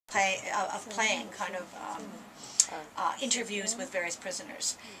playing kind of interviews with various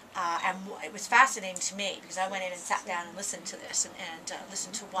prisoners. And it was fascinating to me because I went in and sat down and listened to this and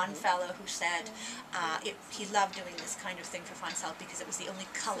listened to one fellow who said he loved doing this kind of thing for Feinfeld because it was the only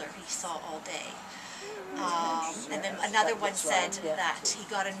color he saw all day. And then another one said that he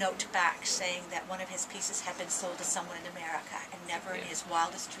got a note back saying that one of his pieces had been sold to someone in America, and never in his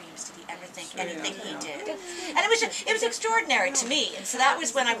wildest dreams did he ever think anything he did. And it was extraordinary to me, and so that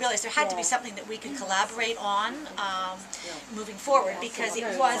was when I realized there had to be something that we could collaborate on moving forward, because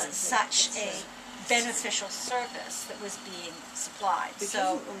it was such a beneficial service that was being supplied. It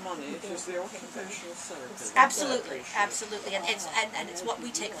isn't the money, it is the occupational therapy. Absolutely, absolutely, and it's what we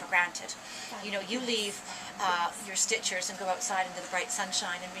take for granted. You know, you leave your stitchers and go outside into the bright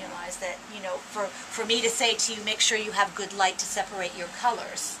sunshine and realize that, you know, for me to say to you, make sure you have good light to separate your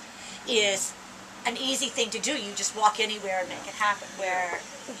colors, is an easy thing to do. You just walk anywhere and make it happen, where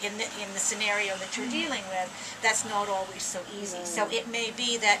in the scenario that you're dealing with, that's not always so easy. So it may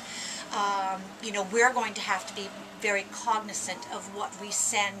be that you know, we're going to have to be very cognizant of what we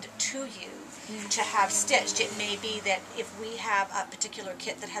send to you to have stitched. It may be that if we have a particular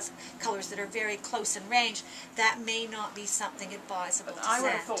kit that has colors that are very close in range, that may not be something advisable to send. I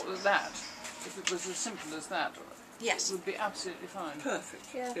would have thought that if it was as simple as that, yes, it would be absolutely fine. Perfect.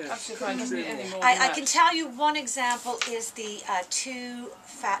 Yeah. Yes. Absolutely fine. Doesn't need any more I can tell you one example is the 2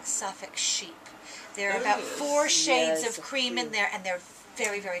 fat Suffolk sheep. There are about 4 shades of cream in there, and they're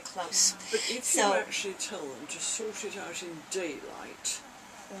very, very close. But if you actually tell them to sort it out in daylight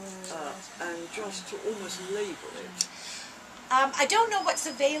and just to almost label it. I don't know what's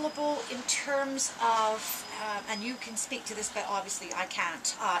available in terms of, and you can speak to this, but obviously I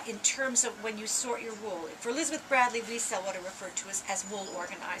can't, in terms of when you sort your wool. For Elizabeth Bradley, we sell what are referred to as wool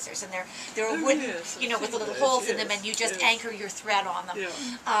organizers, and they're wooden, you know, with the little holes in them, and you just anchor your thread on them.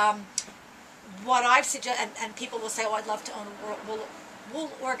 Yeah. What I've suggested, and people will say, oh, I'd love to own a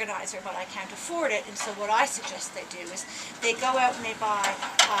wool organizer, but I can't afford it, and so what I suggest they do is they go out and they buy,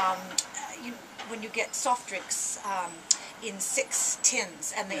 when you get soft drinks, in 6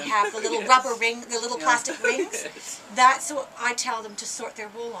 tins, and they have the little rubber ring, the little plastic rings. That's what I tell them to sort their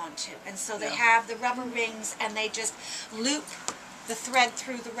wool onto, and so they have the rubber rings, and they just loop the thread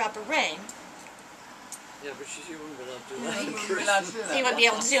through the rubber ring. Yeah, but you wouldn't be able to do that. You wouldn't be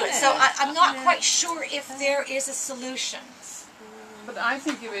able to do it. So I'm not quite sure if there is a solution. But I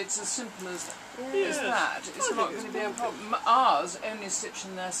think if it's as simple as that, it's not going to be a problem. Ours only stitch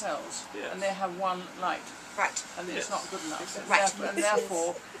in their cells, and they have one light. Right. And it's not good enough. Right. And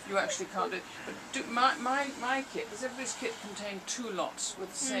therefore, you actually can't do it. But my kit, does everybody's kit contain 2 lots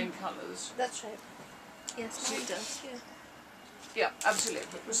with the same colours? That's right. Yes, mine does, yeah. Yeah,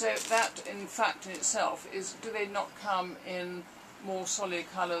 absolutely. So that, in fact, in itself, is, do they not come in more solid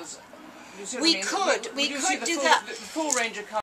colours? We could do that. The full range of colours.